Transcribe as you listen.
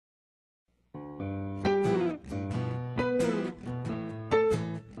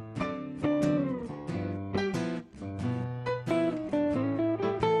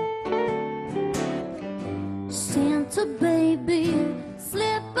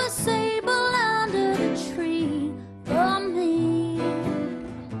sable under the tree for me.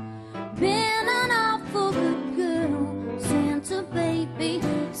 Been an awful good girl, Santa baby,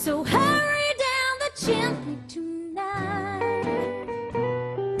 so hurry down the chimney tonight.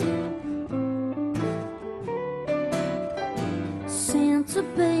 Santa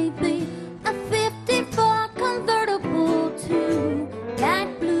baby, a 54 convertible to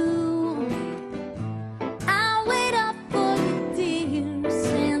light blue. I'll wait up for you, dear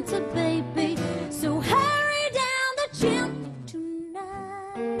Santa baby, so hurry down the chimney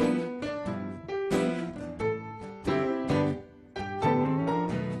tonight.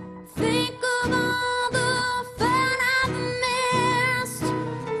 Think of all the fun I've missed.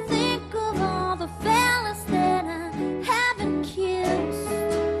 Think of all the fellas that I haven't kissed.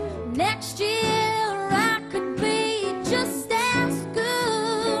 Next year I could be just as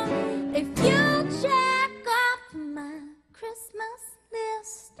good if you check off my Christmas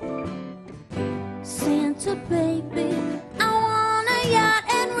list. Santa baby, I want a yacht,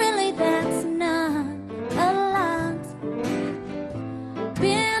 and really that's not a lot.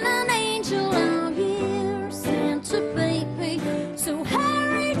 Been an angel out here, Santa baby, so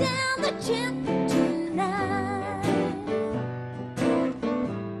hurry down the chimney tonight.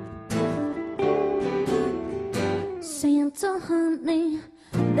 Santa honey,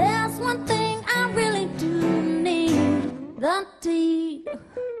 there's one thing I really do need, the deed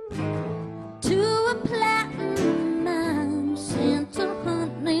to a platinum mine, Santa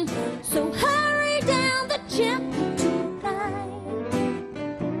honey, so hurry down the chimney tonight.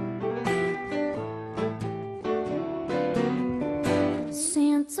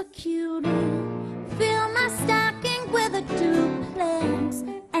 Santa cutie,